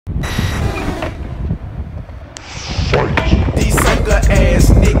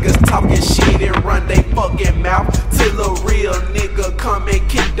talking shit and run they fucking mouth. Till a real nigga come and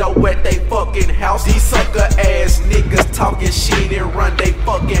kick door at they fucking house. These sucker ass niggas talking shit and run they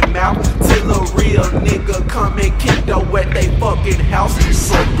fucking mouth. Till a real nigga come and kick door at they fucking house. These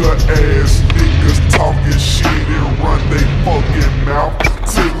sucker ass niggas talking shit and run they fucking mouth.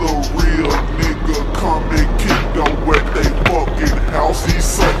 Till a real nigga come and kick door at they fucking house. These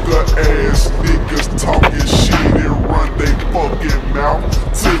sucker ass niggas talking